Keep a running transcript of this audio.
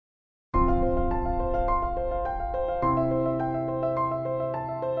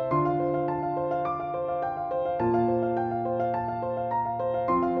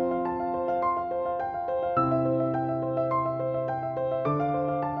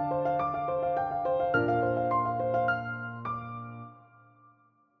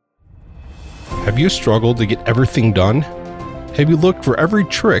Have you struggled to get everything done? Have you looked for every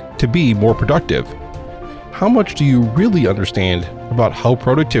trick to be more productive? How much do you really understand about how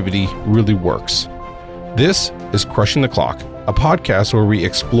productivity really works? This is Crushing the Clock, a podcast where we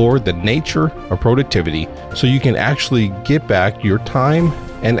explore the nature of productivity so you can actually get back your time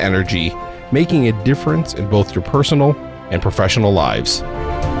and energy, making a difference in both your personal and professional lives.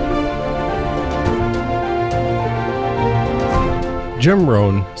 Jim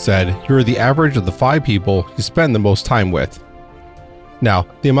Rohn said, "You're the average of the 5 people you spend the most time with." Now,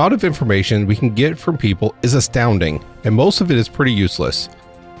 the amount of information we can get from people is astounding, and most of it is pretty useless.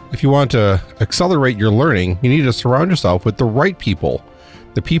 If you want to accelerate your learning, you need to surround yourself with the right people,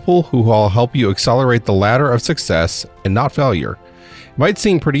 the people who will help you accelerate the ladder of success and not failure. It might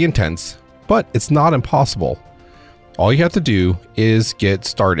seem pretty intense, but it's not impossible. All you have to do is get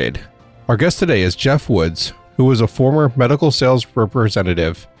started. Our guest today is Jeff Woods, who was a former medical sales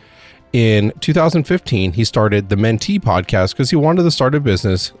representative. In 2015, he started the Mentee podcast because he wanted to start a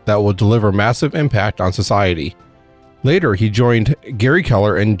business that will deliver massive impact on society. Later, he joined Gary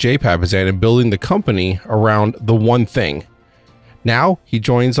Keller and Jay Papasan in building the company around The One Thing. Now, he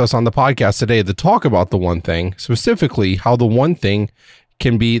joins us on the podcast today to talk about The One Thing, specifically how The One Thing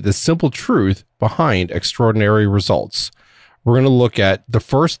can be the simple truth behind extraordinary results. We're going to look at the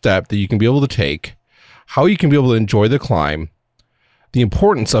first step that you can be able to take, how you can be able to enjoy the climb, the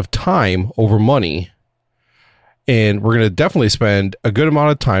importance of time over money, and we're going to definitely spend a good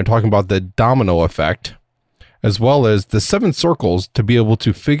amount of time talking about the domino effect, as well as the 7 circles to be able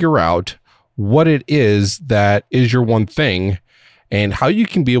to figure out what it is that is your one thing and how you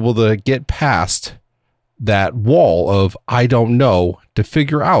can be able to get past that wall of I don't know to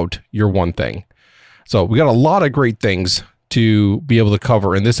figure out your one thing. So we got a lot of great things to be able to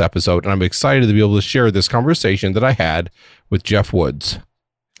cover in this episode, and I'm excited to be able to share this conversation that I had with Jeff Woods.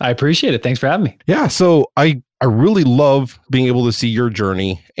 I appreciate it. Thanks for having me. Yeah, so I really love being able to see your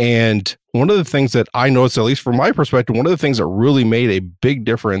journey, and one of the things that I noticed, at least from my perspective, one of the things that really made a big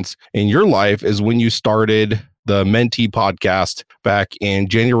difference in your life is when you started the Mentee podcast back in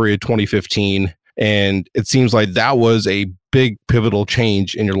January of 2015, and it seems like that was a big pivotal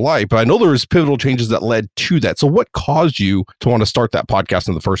change in your life. But I know there was pivotal changes that led to that. So what caused you to want to start that podcast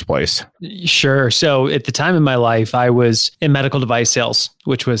in the first place? Sure. So at the time in my life, I was in medical device sales,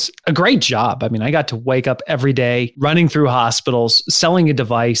 which was a great job. I mean, I got to wake up every day running through hospitals, selling a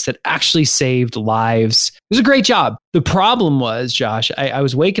device that actually saved lives. It was a great job. The problem was, Josh, I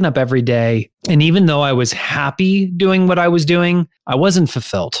was waking up every day, and even though I was happy doing what I was doing, I wasn't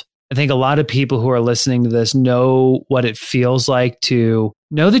fulfilled. I think a lot of people who are listening to this know what it feels like to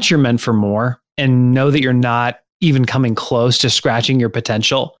know that you're meant for more and know that you're not even coming close to scratching your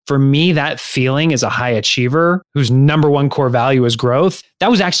potential. For me, that feeling as a high achiever whose number one core value is growth,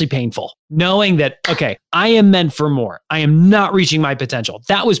 that was actually painful. Knowing that, okay, I am meant for more. I am not reaching my potential.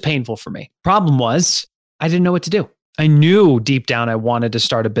 That was painful for me. Problem was, I didn't know what to do. I knew deep down I wanted to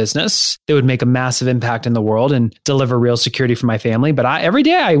start a business that would make a massive impact in the world and deliver real security for my family. But every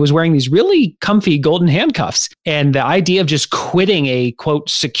day I was wearing these really comfy golden handcuffs. And the idea of just quitting a, quote,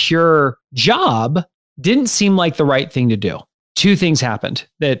 secure job didn't seem like the right thing to do. 2 things happened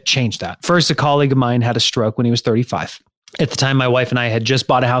that changed that. First, a colleague of mine had a stroke when he was 35. At the time, my wife and I had just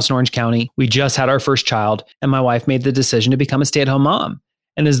bought a house in Orange County. We just had our first child, and my wife made the decision to become a stay-at-home mom.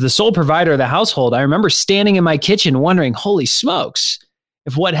 And as the sole provider of the household, I remember standing in my kitchen wondering, holy smokes,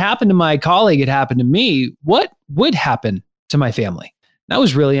 if what happened to my colleague had happened to me, what would happen to my family? That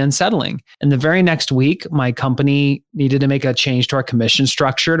was really unsettling. And the very next week, my company needed to make a change to our commission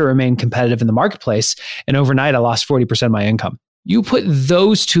structure to remain competitive in the marketplace. And overnight, I lost 40% of my income. You put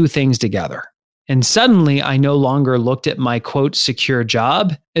those 2 things together, and suddenly I no longer looked at my, quote, secure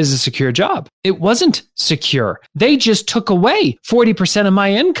job as a secure job. It wasn't secure. They just took away 40% of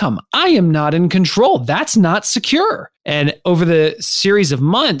my income. I am not in control. That's not secure. And over the series of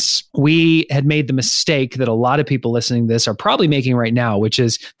months, we had made the mistake that a lot of people listening to this are probably making right now, which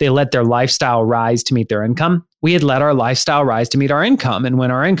is they let their lifestyle rise to meet their income. We had let our lifestyle rise to meet our income. And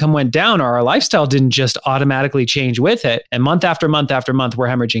when our income went down, our lifestyle didn't just automatically change with it. And month after month after month, we're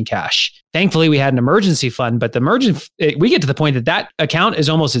hemorrhaging cash. Thankfully, we had an emergency fund, but we get to the point that account is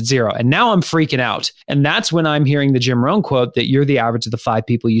almost at 0. And now I'm freaking out. And that's when I'm hearing the Jim Rohn quote that you're the average of the 5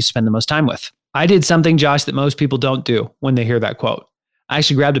 people you spend the most time with. I did something, Josh, that most people don't do when they hear that quote. I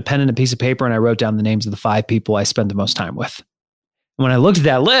actually grabbed a pen and a piece of paper and I wrote down the names of the 5 people I spend the most time with. When I looked at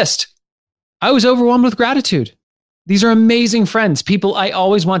that list, I was overwhelmed with gratitude. These are amazing friends, people I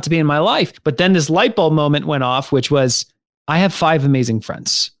always want to be in my life. But then this light bulb moment went off, which was, I have 5 amazing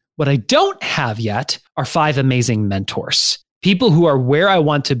friends. What I don't have yet are 5 amazing mentors. People who are where I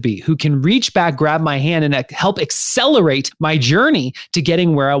want to be, who can reach back, grab my hand, and help accelerate my journey to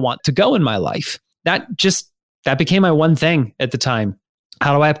getting where I want to go in my life. That became my one thing at the time.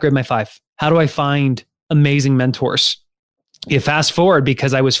 How do I upgrade my 5? How do I find amazing mentors? You fast forward,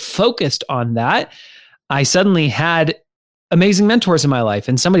 because I was focused on that, I suddenly had amazing mentors in my life.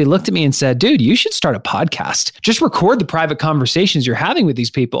 And somebody looked at me and said, dude, you should start a podcast. Just record the private conversations you're having with these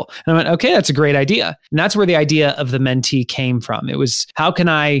people. And I went, okay, that's a great idea. And that's where the idea of the mentee came from. It was, how can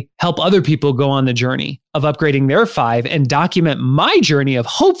I help other people go on the journey of upgrading their 5 and document my journey of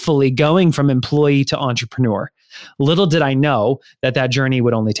hopefully going from employee to entrepreneur? Little did I know that journey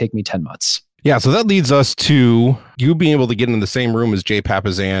would only take me 10 months. Yeah. So that leads us to you being able to get in the same room as Jay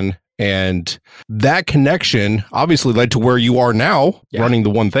Papasan. And that connection obviously led to where you are now, running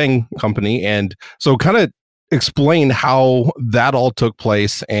the One Thing company. And so kind of explain how that all took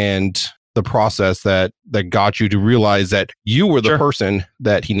place and the process that got you to realize that you were the person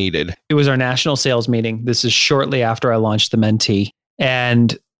that he needed. It was our national sales meeting. This is shortly after I launched the Mentee.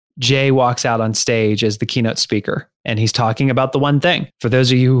 And Jay walks out on stage as the keynote speaker, and he's talking about The One Thing. For those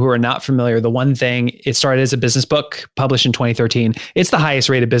of you who are not familiar, The One Thing, it started as a business book published in 2013. It's the highest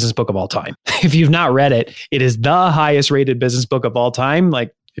rated business book of all time. If you've not read it, it is the highest rated business book of all time.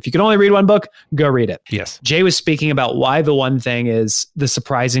 Like, if you can only read one book, go read it. Yes. Jay was speaking about why The One Thing is the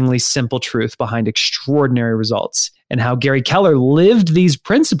surprisingly simple truth behind extraordinary results, and how Gary Keller lived these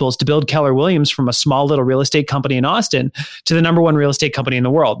principles to build Keller Williams from a small little real estate company in Austin to the #1 real estate company in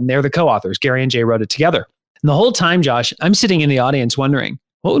the world. And they're the co-authors. Gary and Jay wrote it together. And the whole time, Josh, I'm sitting in the audience wondering,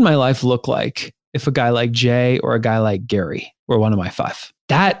 what would my life look like if a guy like Jay or a guy like Gary were one of my 5?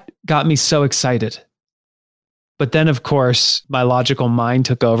 That got me so excited. But then, of course, my logical mind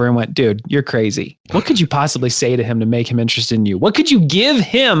took over and went, dude, you're crazy. What could you possibly say to him to make him interested in you? What could you give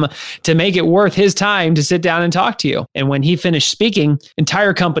him to make it worth his time to sit down and talk to you? And when he finished speaking,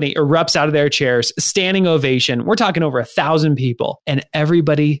 entire company erupts out of their chairs, standing ovation. We're talking over 1,000 people, and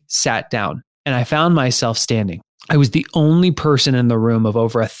everybody sat down. And I found myself standing. I was the only person in the room of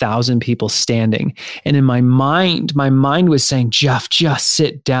over 1,000 people standing. And in my mind was saying, Jeff, just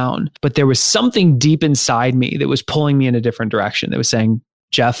sit down. But there was something deep inside me that was pulling me in a different direction. That was saying,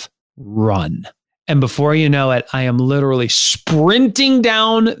 Jeff, run. And before you know it, I am literally sprinting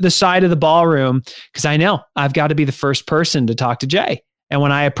down the side of the ballroom because I know I've got to be the first person to talk to Jay. And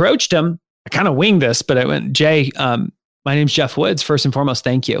when I approached him, I kind of winged this, but I went, Jay, my name's Jeff Woods. First and foremost,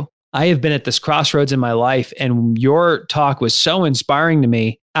 thank you. I have been at this crossroads in my life, and your talk was so inspiring to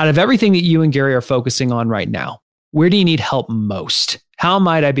me. Out of everything that you and Gary are focusing on right now, where do you need help most? How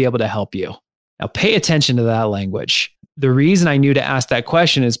might I be able to help you? Now, pay attention to that language. The reason I knew to ask that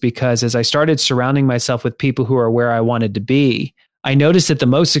question is because as I started surrounding myself with people who are where I wanted to be, I noticed that the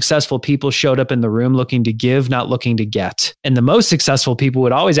most successful people showed up in the room looking to give, not looking to get. And the most successful people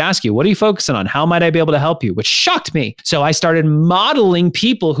would always ask you, what are you focusing on? How might I be able to help you? Which shocked me. So I started modeling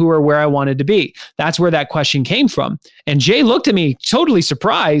people who are where I wanted to be. That's where that question came from. And Jay looked at me totally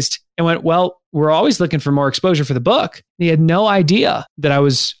surprised and went, well, we're always looking for more exposure for the book. He had no idea that I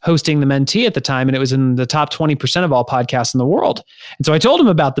was hosting the Mentee at the time, and it was in the top 20% of all podcasts in the world. And so I told him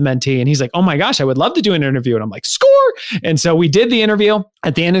about the Mentee, and he's like, oh my gosh, I would love to do an interview. And I'm like, score. And so we did the interview.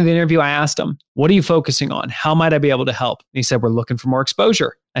 At the end of the interview, I asked him, what are you focusing on? How might I be able to help? And he said, we're looking for more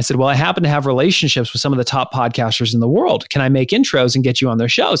exposure. I said, well, I happen to have relationships with some of the top podcasters in the world. Can I make intros and get you on their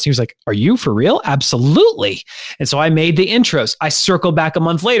shows? He was like, are you for real? Absolutely. And so I made the intros. I circled back a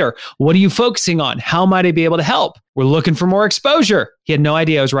month later. What are you focusing on? How might I be able to help? We're looking for more exposure. He had no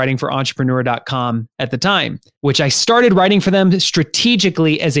idea I was writing for entrepreneur.com at the time, which I started writing for them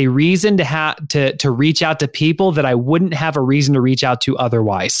strategically as a reason to reach out to people that I wouldn't have a reason to reach out to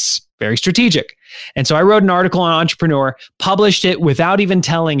otherwise. Very strategic. And so I wrote an article on Entrepreneur, published it without even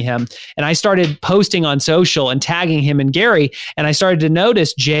telling him. And I started posting on social and tagging him and Gary. And I started to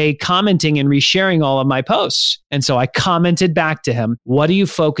notice Jay commenting and resharing all of my posts. And so I commented back to him, what are you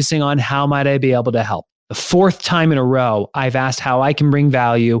focusing on? How might I be able to help? The 4th time in a row, I've asked how I can bring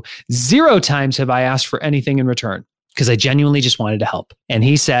value. 0 times have I asked for anything in return because I genuinely just wanted to help. And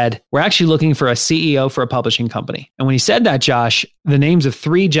he said, we're actually looking for a CEO for a publishing company. And when he said that, Josh, the names of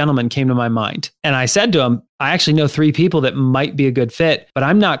 3 gentlemen came to my mind. And I said to him, I actually know 3 people that might be a good fit, but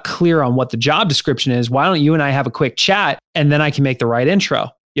I'm not clear on what the job description is. Why don't you and I have a quick chat and then I can make the right intro?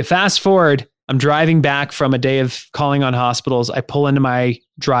 You fast forward, I'm driving back from a day of calling on hospitals. I pull into my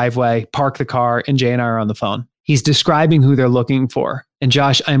driveway, park the car, and Jay and I are on the phone. He's describing who they're looking for. And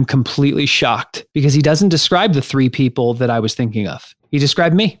Josh, I'm completely shocked because he doesn't describe the 3 people that I was thinking of. He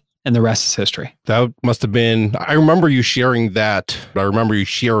described me. and the rest is history. That must have been, I remember you sharing that. I remember you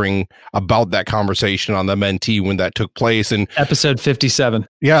sharing about that conversation on the Mentee when that took place. And episode 57.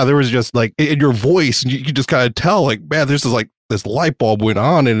 Yeah, there was just like in your voice, you could just kind of tell like, man, this is like this light bulb went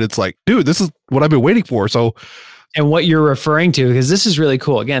on and it's like, dude, this is what I've been waiting for. So, and what you're referring to, because this is really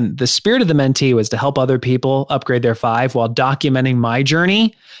cool. Again, the spirit of the Mentee was to help other people upgrade their 5 while documenting my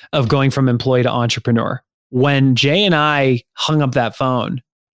journey of going from employee to entrepreneur. When Jay and I hung up that phone,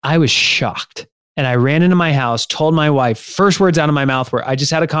 I was shocked. And I ran into my house, told my wife, first words out of my mouth were, I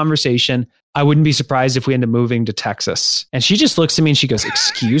just had a conversation. I wouldn't be surprised if we end up moving to Texas. And she just looks at me and she goes,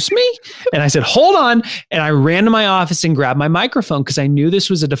 excuse me? And I said, hold on. And I ran to my office and grabbed my microphone because I knew this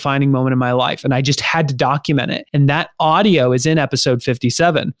was a defining moment in my life. And I just had to document it. And that audio is in episode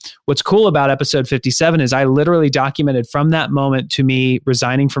 57. What's cool about episode 57 is I literally documented from that moment to me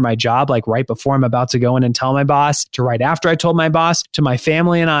resigning from my job, like right before I'm about to go in and tell my boss, to right after I told my boss, to my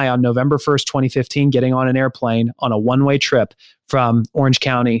family and I on November 1st, 2015, getting on an airplane on a one-way trip from Orange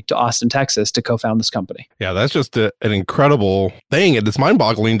County to Austin, Texas to co-found this company. Yeah, that's just an incredible thing. And it's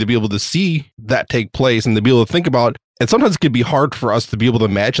mind-boggling to be able to see that take place and to be able to think about. And sometimes it can be hard for us to be able to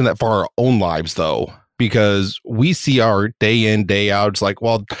imagine that for our own lives, though, because we see our day in, day out. It's like,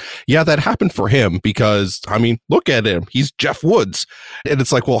 well, yeah, that happened for him because, I mean, look at him. He's Jeff Woods. And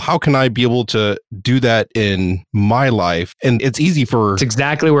it's like, well, how can I be able to do that in my life? And it's easy for... It's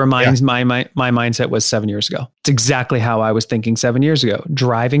exactly where my mindset was 7 years ago. It's exactly how I was thinking 7 years ago.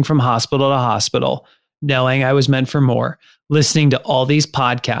 Driving from hospital to hospital, knowing I was meant for more, listening to all these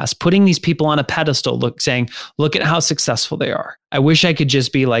podcasts, putting these people on a pedestal, saying, look at how successful they are. I wish I could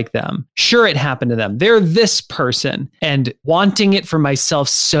just be like them. Sure, it happened to them. They're this person, and wanting it for myself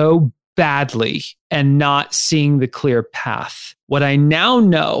so badly and not seeing the clear path. What I now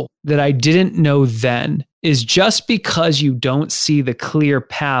know that I didn't know then is just because you don't see the clear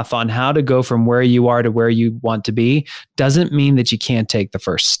path on how to go from where you are to where you want to be, doesn't mean that you can't take the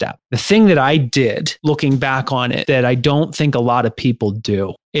first step. The thing that I did, looking back on it, that I don't think a lot of people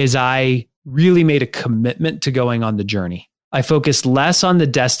do, is I really made a commitment to going on the journey. I focused less on the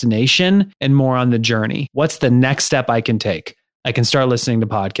destination and more on the journey. What's the next step I can take? I can start listening to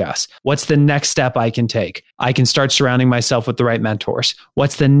podcasts. What's the next step I can take? I can start surrounding myself with the right mentors.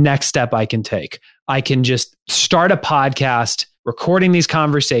 What's the next step I can take? I can just start a podcast, recording these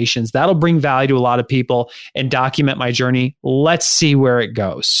conversations. That'll bring value to a lot of people and document my journey. Let's see where it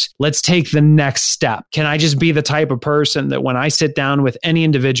goes. Let's take the next step. Can I just be the type of person that when I sit down with any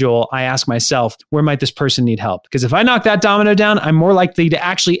individual, I ask myself, where might this person need help? Because if I knock that domino down, I'm more likely to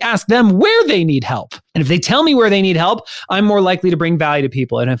actually ask them where they need help. And if they tell me where they need help, I'm more likely to bring value to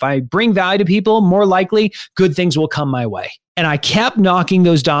people. And if I bring value to people, more likely good things will come my way. And I kept knocking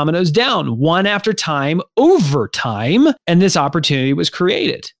those dominoes down one after time, over time, and this opportunity was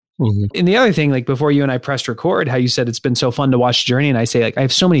created. Mm-hmm. And the other thing, like before you and I pressed record, how you said it's been so fun to watch the journey. And I say, like, I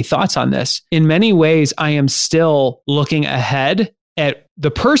have so many thoughts on this. In many ways, I am still looking ahead at the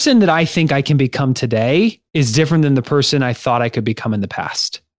person that I think I can become today is different than the person I thought I could become in the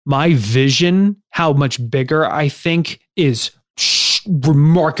past. My vision, how much bigger I think, is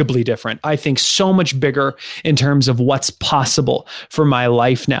remarkably different. I think so much bigger in terms of what's possible for my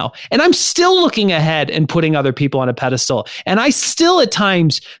life now. And I'm still looking ahead and putting other people on a pedestal. And I still at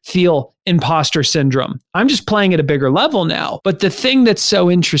times feel imposter syndrome. I'm just playing at a bigger level now. But the thing that's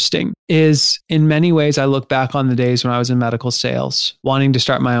so interesting is, in many ways, I look back on the days when I was in medical sales, wanting to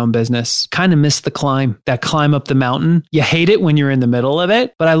start my own business, kind of missed the climb, that climb up the mountain. You hate it when you're in the middle of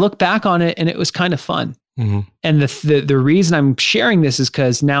it, but I look back on it and it was kind of fun. Mm-hmm. And the reason I'm sharing this is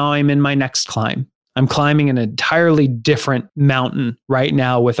because now I'm in my next climb. I'm climbing an entirely different mountain right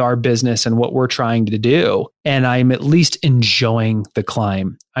now with our business and what we're trying to do. And I'm at least enjoying the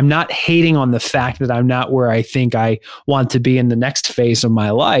climb. I'm not hating on the fact that I'm not where I think I want to be in the next phase of my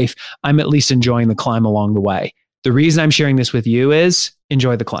life. I'm at least enjoying the climb along the way. The reason I'm sharing this with you is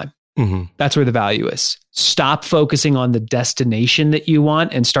enjoy the climb. Mm-hmm. That's where the value is. Stop focusing on the destination that you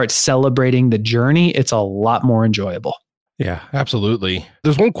want and start celebrating the journey. It's a lot more enjoyable. Yeah, absolutely.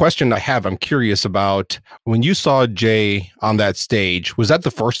 There's one question I have. I'm curious about when you saw Jay on that stage, was that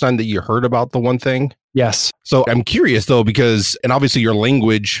the first time that you heard about the one thing? Yes. So I'm curious though, because, and obviously your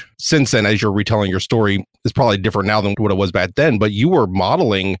language since then, as you're retelling your story, is probably different now than what it was back then, but you were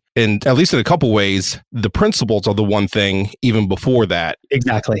modeling, in at least in a couple ways, the principles of the one thing even before that.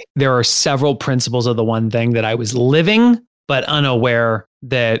 Exactly. There are several principles of the one thing that I was living, but unaware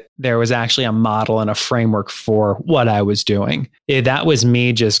that there was actually a model and a framework for what I was doing. That was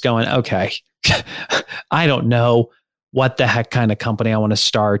me just going, okay, I don't know what the heck kind of company I want to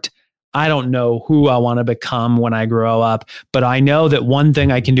start. I don't know who I want to become when I grow up, but I know that one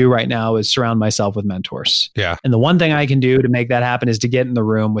thing I can do right now is surround myself with mentors. Yeah. And the one thing I can do to make that happen is to get in the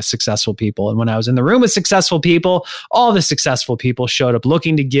room with successful people. And when I was in the room with successful people, all the successful people showed up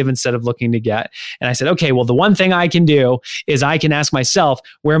looking to give instead of looking to get. And I said, okay, well, the one thing I can do is I can ask myself,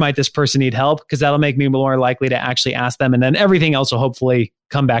 where might this person need help? Because that'll make me more likely to actually ask them. And then everything else will hopefully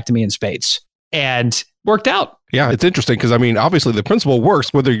come back to me in spades. And worked out. Yeah, it's interesting because, I mean, obviously the principle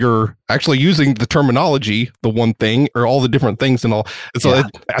works whether you're actually using the terminology, the one thing, or all the different things and all. And so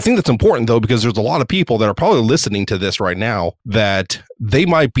I think that's important, though, because there's a lot of people that are probably listening to this right now that they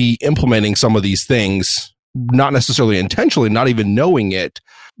might be implementing some of these things, not necessarily intentionally, not even knowing it,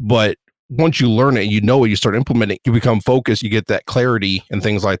 but once you learn it, you know it, you start implementing, you become focused, you get that clarity and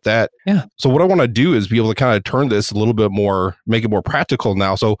things like that. Yeah. So what I want to do is be able to kind of turn this a little bit more, make it more practical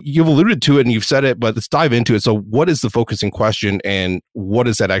now. So you've alluded to it and you've said it, but let's dive into it. So what is the focusing question and what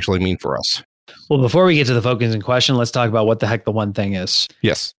does that actually mean for us? Well, before we get to the focusing question, let's talk about what the heck the one thing is.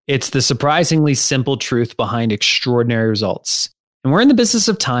 Yes. It's the surprisingly simple truth behind extraordinary results. And we're in the business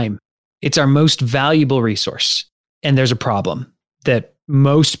of time. It's our most valuable resource. And there's a problem that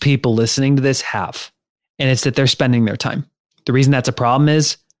most people listening to this have, and it's that they're spending their time. The reason that's a problem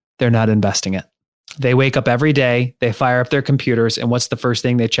is they're not investing it. They wake up every day, they fire up their computers, and what's the first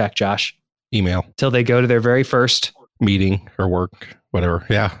thing they check, Josh? Email. Till they go to their very first meeting or work, whatever.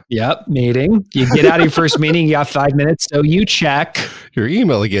 Yeah. Yep. Meeting. You get out of your first meeting, you got 5 minutes, so you check your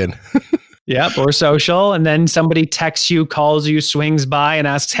email again. Yep. Or social. And then somebody texts you, calls you, swings by and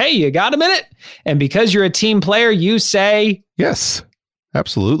asks, hey, you got a minute? And because you're a team player, you say, yes.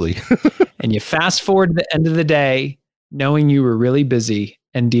 Absolutely. And you fast forward to the end of the day, knowing you were really busy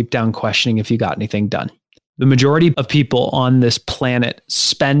and deep down questioning if you got anything done. The majority of people on this planet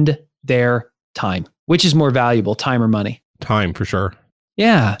spend their time. Which is more valuable, time or money? Time, for sure.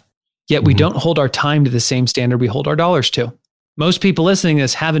 Yeah. Yet we don't hold our time to the same standard we hold our dollars to. Most people listening to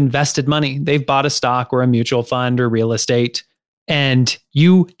this have invested money. They've bought a stock or a mutual fund or real estate, and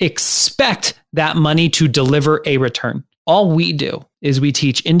you expect that money to deliver a return. All we do is we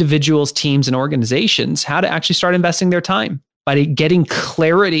teach individuals, teams, and organizations how to actually start investing their time by getting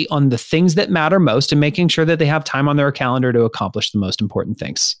clarity on the things that matter most and making sure that they have time on their calendar to accomplish the most important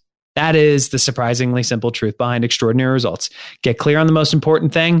things. That is the surprisingly simple truth behind extraordinary results. Get clear on the most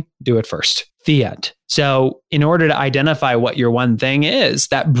important thing, do it first. The end. So in order to identify what your one thing is,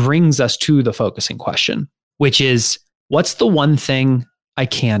 that brings us to the focusing question, which is, what's the one thing I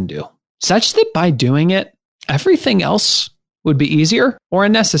can do? Such that by doing it, everything else would be easier or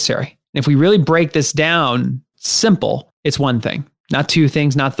unnecessary. If we really break this down, simple, it's one thing, not two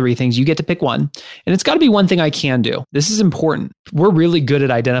things, not three things. You get to pick one. And it's got to be one thing I can do. This is important. We're really good at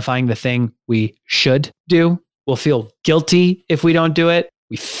identifying the thing we should do. We'll feel guilty if we don't do it.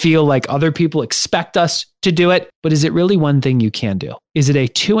 We feel like other people expect us to do it. But is it really one thing you can do? Is it a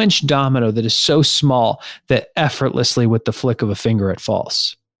 2-inch domino that is so small that effortlessly with the flick of a finger it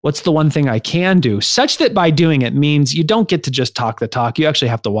falls? What's the one thing I can do? Such that by doing it means you don't get to just talk the talk. You actually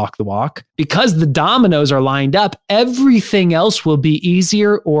have to walk the walk. Because the dominoes are lined up, everything else will be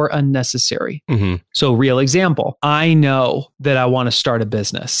easier or unnecessary. Mm-hmm. So real example, I know that I want to start a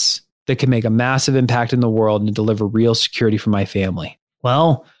business that can make a massive impact in the world and deliver real security for my family.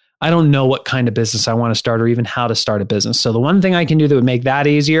 Well, I don't know what kind of business I want to start or even how to start a business. So the one thing I can do that would make that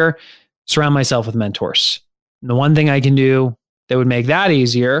easier, surround myself with mentors. And the one thing I can do that would make that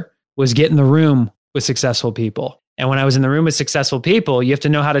easier was get in the room with successful people. And when I was in the room with successful people, you have to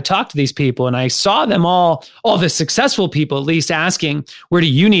know how to talk to these people. And I saw them all the successful people at least asking, where do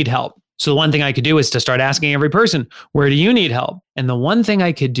you need help? So the one thing I could do is to start asking every person, where do you need help? And the one thing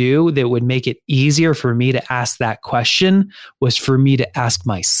I could do that would make it easier for me to ask that question was for me to ask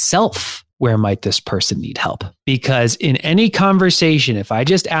myself, where might this person need help? Because in any conversation, if I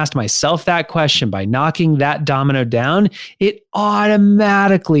just asked myself that question by knocking that domino down, it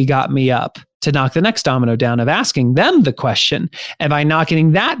automatically got me up to knock the next domino down of asking them the question. And by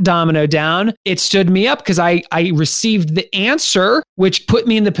knocking that domino down, it stood me up because I received the answer, which put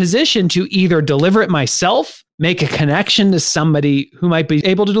me in the position to either deliver it myself, make a connection to somebody who might be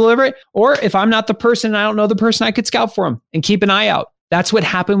able to deliver it, or if I'm not the person, I don't know the person, I could scout for them and keep an eye out. That's what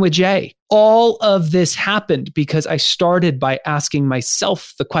happened with Jay. All of this happened because I started by asking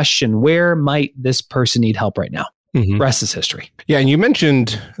myself the question, where might this person need help right now? Mm-hmm. Rest is history. Yeah. And you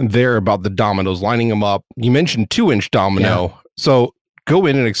mentioned there about the dominoes, lining them up. You mentioned 2-inch domino. Yeah. So go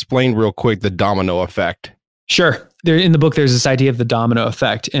in and explain real quick the domino effect. Sure. There in the book, there's this idea of the domino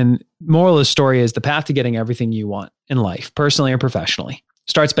effect. And moral of the story is the path to getting everything you want in life, personally or professionally,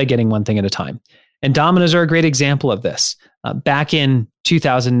 starts by getting one thing at a time. And dominoes are a great example of this. Back in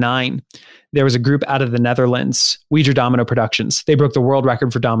 2009, there was a group out of the Netherlands, Ouija Domino Productions. They broke the world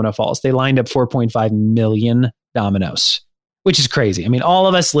record for domino falls. They lined up 4.5 million dominoes, which is crazy. I mean, all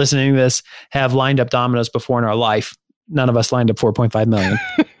of us listening to this have lined up dominoes before in our life. None of us lined up 4.5 million.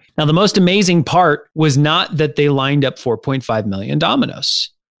 Now, the most amazing part was not that they lined up 4.5 million dominoes.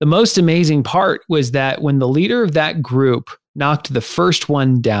 The most amazing part was that when the leader of that group knocked the first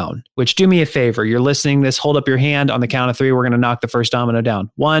one down, which, do me a favor, you're listening to this, hold up your hand on the count of 3. We're going to knock the first domino down.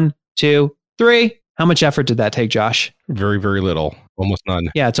 1, 2, 3. How much effort did that take, Josh? Very, very little. Almost none.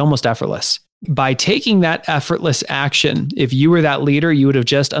 Yeah, it's almost effortless. By taking that effortless action, if you were that leader, you would have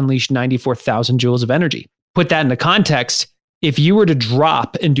just unleashed 94,000 joules of energy. Put that into context. If you were to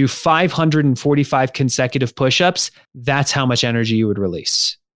drop and do 545 consecutive push-ups, that's how much energy you would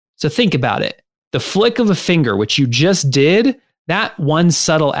release. So think about it. The flick of a finger, which you just did, that one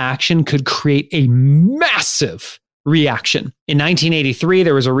subtle action could create a massive reaction. In 1983,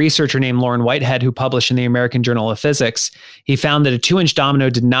 there was a researcher named Loren Whitehead who published in the American Journal of Physics. He found that a 2-inch domino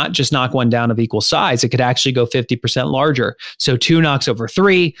did not just knock one down of equal size. It could actually go 50% larger. So 2 knocks over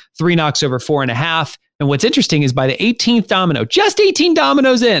 3, 3 knocks over 4.5. And what's interesting is by the 18th domino, just 18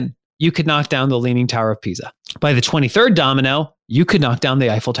 dominoes in, you could knock down the Leaning Tower of Pisa. By the 23rd domino, you could knock down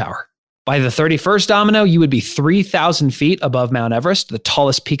the Eiffel Tower. By the 31st domino, you would be 3,000 feet above Mount Everest, the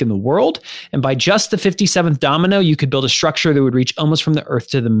tallest peak in the world. And by just the 57th domino, you could build a structure that would reach almost from the Earth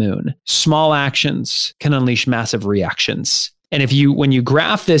to the moon. Small actions can unleash massive reactions. And when you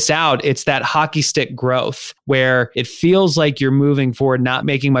graph this out, it's that hockey stick growth where it feels like you're moving forward, not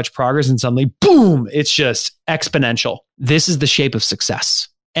making much progress, and suddenly, boom, it's just exponential. This is the shape of success.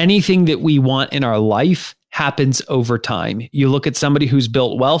 Anything that we want in our life happens over time. You look at somebody who's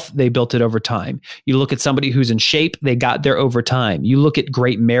built wealth, they built it over time. You look at somebody who's in shape, they got there over time. You look at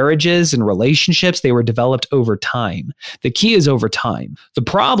great marriages and relationships, they were developed over time. The key is over time. The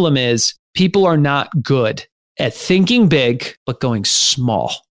problem is people are not good at thinking big, but going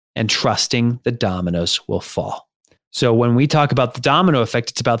small and trusting the dominoes will fall. So when we talk about the domino effect,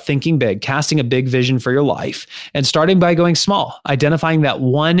 it's about thinking big, casting a big vision for your life, and starting by going small, identifying that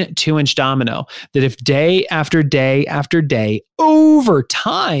 1 2-inch domino that if day after day after day, over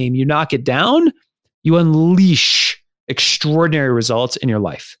time, you knock it down, you unleash extraordinary results in your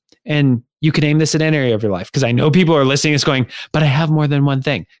life. And you can aim this at any area of your life, because I know people are listening and going, but I have more than one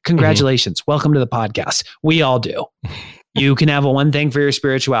thing. Congratulations. Welcome to the podcast. We all do. You can have a one thing for your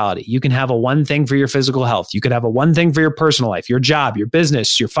spirituality. You can have a one thing for your physical health. You could have a one thing for your personal life, your job, your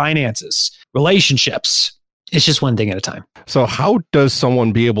business, your finances, relationships. It's just one thing at a time. So how does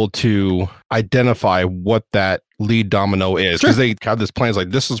someone be able to identify what that lead domino is? Because they have this plan, like,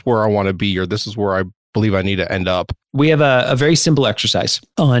 this is where I want to be, or this is where I believe I need to end up. We have a very simple exercise.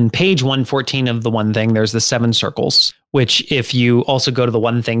 On page 114 of The One Thing, there's the 7 circles, which if you also go to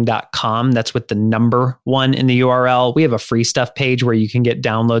theonething.com, that's with the number 1 in the URL. We have a free stuff page where you can get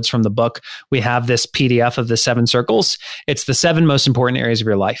downloads from the book. We have this PDF of the 7 circles. It's the 7 most important areas of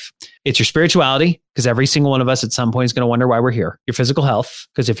your life. It's your spirituality, because every single one of us at some point is going to wonder why we're here. Your physical health,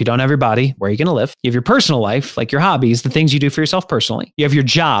 because if you don't have your body, where are you going to live? You have your personal life, like your hobbies, the things you do for yourself personally. You have your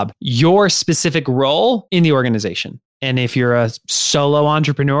job, your specific role in the organization. And if you're a solo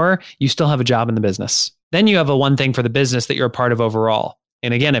entrepreneur, you still have a job in the business. Then you have a one thing for the business that you're a part of overall.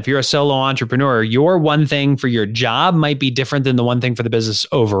 And again, if you're a solo entrepreneur, your one thing for your job might be different than the one thing for the business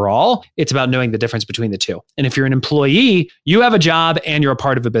overall. It's about knowing the difference between the two. And if you're an employee, you have a job and you're a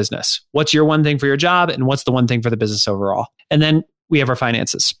part of a business. What's your one thing for your job and what's the one thing for the business overall? And then we have our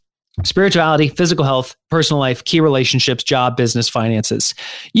finances. Spirituality, physical health, personal life, key relationships, job, business, finances.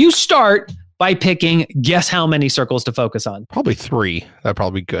 You start by picking, guess how many circles to focus on? Probably 3. That'd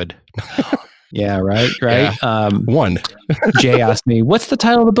probably be good. Yeah, right. Yeah. 1. Jay asked me, what's the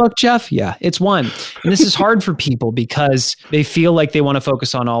title of the book, Jeff? Yeah, it's 1. And this is hard for people because they feel like they want to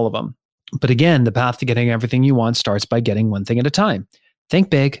focus on all of them. But again, the path to getting everything you want starts by getting one thing at a time. Think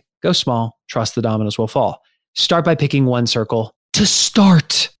big, go small, trust the dominoes will fall. Start by picking 1 circle to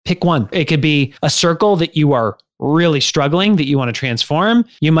start. Pick 1. It could be a circle that you are really struggling, that you want to transform.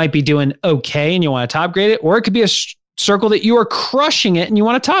 You might be doing okay and you want to top grade it, or it could be a circle that you are crushing it and you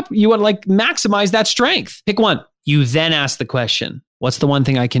want to maximize that strength. Pick 1. You then ask the question, what's the one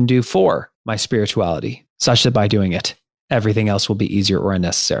thing I can do for my spirituality, such that by doing it, everything else will be easier or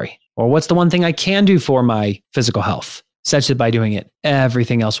unnecessary? Or what's the one thing I can do for my physical health, such that by doing it,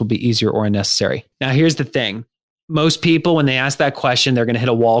 everything else will be easier or unnecessary? Now, here's the thing. Most people, when they ask that question, they're going to hit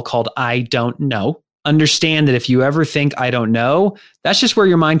a wall called I don't know. Understand that if you ever think I don't know, that's just where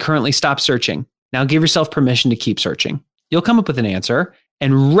your mind currently stops searching. Now give yourself permission to keep searching. You'll come up with an answer.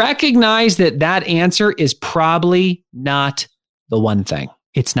 and recognize that that answer is probably not the one thing.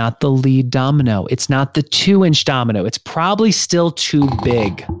 It's not the lead domino. It's not the 2-inch domino. It's probably still too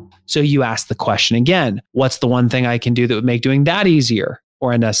big. So you ask the question again, what's the one thing I can do that would make doing that easier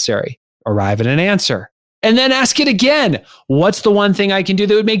or unnecessary? Arrive at an answer. And then ask it again. What's the one thing I can do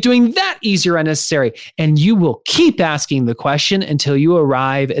that would make doing that easier or unnecessary? And you will keep asking the question until you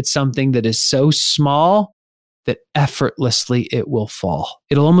arrive at something that is so small that effortlessly it will fall.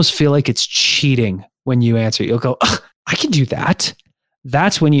 It'll almost feel like it's cheating when you answer. You'll go, I can do that.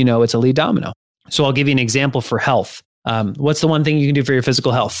 That's when you know it's a lead domino. So I'll give you an example for health. What's the one thing you can do for your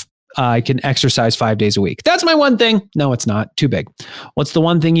physical health? I can exercise 5 days a week. That's my one thing. No, it's not. Too big. What's the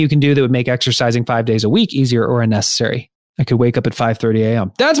one thing you can do that would make exercising 5 days a week easier or unnecessary? I could wake up at 5:30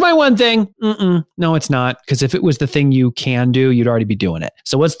 a.m. That's my one thing. No, it's not. Because if it was the thing you can do, you'd already be doing it.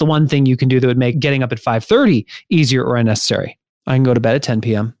 So what's the one thing you can do that would make getting up at 5:30 easier or unnecessary? I can go to bed at 10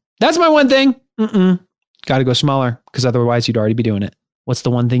 p.m. That's my one thing. Got to go smaller because otherwise you'd already be doing it. What's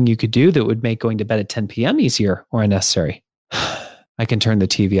the one thing you could do that would make going to bed at 10 p.m. easier or unnecessary? I can turn the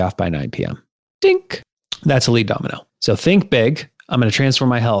TV off by 9 p.m. Dink. That's a lead domino. So think big. I'm going to transform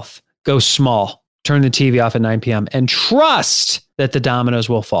my health. Go small. Turn the TV off at 9 p.m. and trust that the dominoes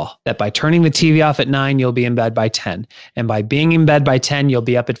will fall. That by turning the TV off at 9, you'll be in bed by 10. And by being in bed by 10, you'll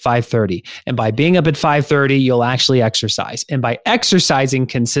be up at 5:30. And by being up at 5:30, you'll actually exercise. And by exercising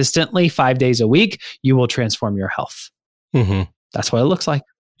consistently 5 days a week, you will transform your health. That's what it looks like.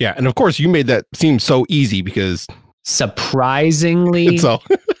 Yeah. And of course, you made that seem so easy because surprisingly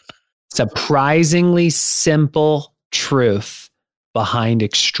simple truth behind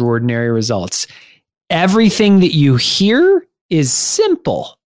extraordinary results. Everything that you hear is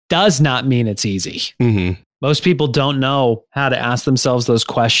simple, does not mean it's easy. Most people don't know how to ask themselves those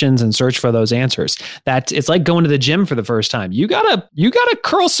questions and search for those answers. It's like going to the gym for the first time. You gotta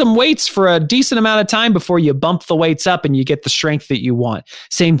curl some weights for a decent amount of time before you bump the weights up and you get the strength that you want.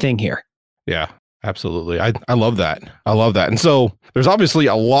 Same thing here. Yeah. Absolutely. I love that. I love that. And so there's obviously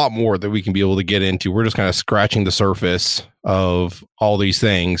a lot more that we can be able to get into. We're just kind of scratching the surface of all these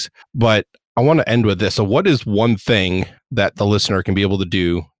things. But I want to end with this. So what is one thing that the listener can be able to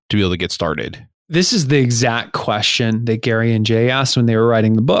do to be able to get started? This is the exact question that Gary and Jay asked when they were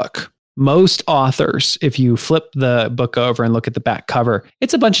writing the book. Most authors, if you flip the book over and look at the back cover,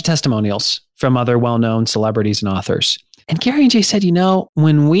 it's a bunch of testimonials from other well-known celebrities and authors. And Gary and Jay said,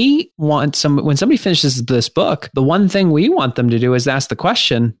 when somebody finishes this book, the one thing we want them to do is ask the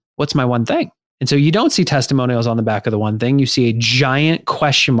question, what's my one thing? And so you don't see testimonials on the back of the one thing. You see a giant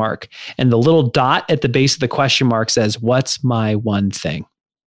question mark. And the little dot at the base of the question mark says, what's my one thing?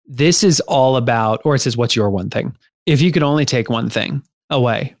 This is all about, or it says, what's your one thing? If you could only take one thing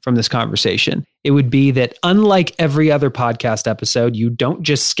away from this conversation, it would be that unlike every other podcast episode, you don't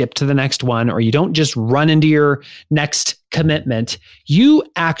just skip to the next one or you don't just run into your next commitment. You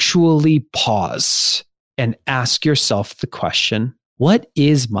actually pause and ask yourself the question, what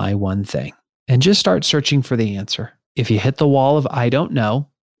is my one thing? And just start searching for the answer. If you hit the wall of I don't know,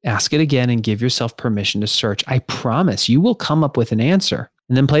 ask it again and give yourself permission to search. I promise you will come up with an answer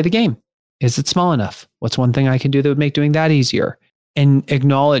and then play the game. Is it small enough? What's one thing I can do that would make doing that easier? And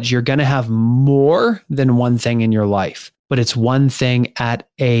acknowledge you're going to have more than one thing in your life, but it's one thing at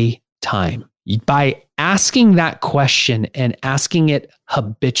a time. By asking that question and asking it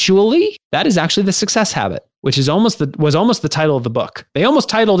habitually, that is actually the success habit, which is was almost the title of the book. They almost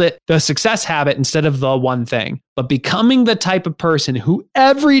titled it The Success Habit instead of The One Thing. But becoming the type of person who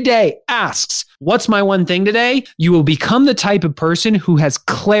every day asks, what's my one thing today? You will become the type of person who has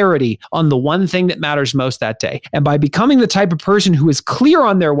clarity on the one thing that matters most that day. And by becoming the type of person who is clear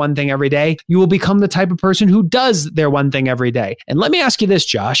on their one thing every day, you will become the type of person who does their one thing every day. And let me ask you this,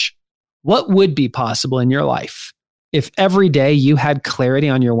 Josh. What would be possible in your life if every day you had clarity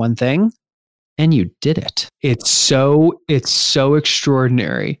on your one thing and you did it? It's so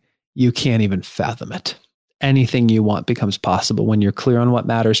extraordinary. You can't even fathom it. Anything you want becomes possible when you're clear on what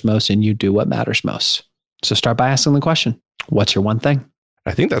matters most and you do what matters most. So start by asking the question, what's your one thing?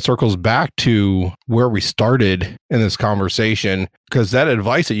 I think that circles back to where we started in this conversation, because that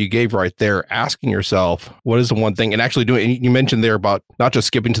advice that you gave right there, asking yourself, what is the one thing, and actually doing, and you mentioned there about not just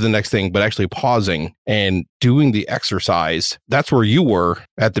skipping to the next thing, but actually pausing and doing the exercise. That's where you were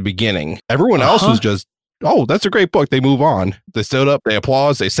at the beginning. Everyone else was just, oh, that's a great book. They move on. They stood up, they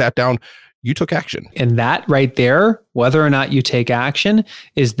applaud, they sat down. You took action. And that right there, whether or not you take action,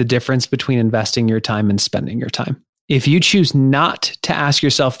 is the difference between investing your time and spending your time. If you choose not to ask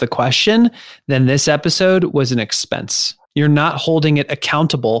yourself the question, then this episode was an expense. You're not holding it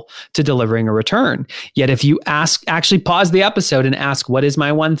accountable to delivering a return. Yet if you actually pause the episode and ask, what is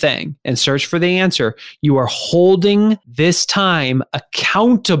my one thing? And search for the answer, you are holding this time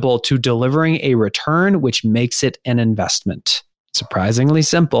accountable to delivering a return, which makes it an investment. Surprisingly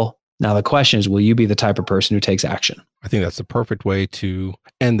simple. Now the question is, will you be the type of person who takes action? I think that's the perfect way to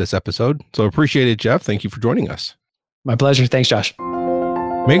end this episode. So appreciate it, Jeff. Thank you for joining us. My pleasure. Thanks, Josh.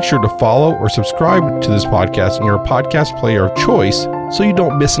 Make sure to follow or subscribe to this podcast in your podcast player of choice so you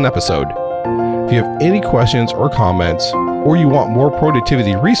don't miss an episode. If you have any questions or comments, or you want more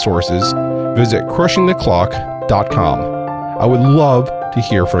productivity resources, visit crushingtheclock.com. I would love to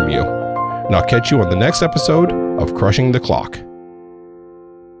hear from you. And I'll catch you on the next episode of Crushing the Clock.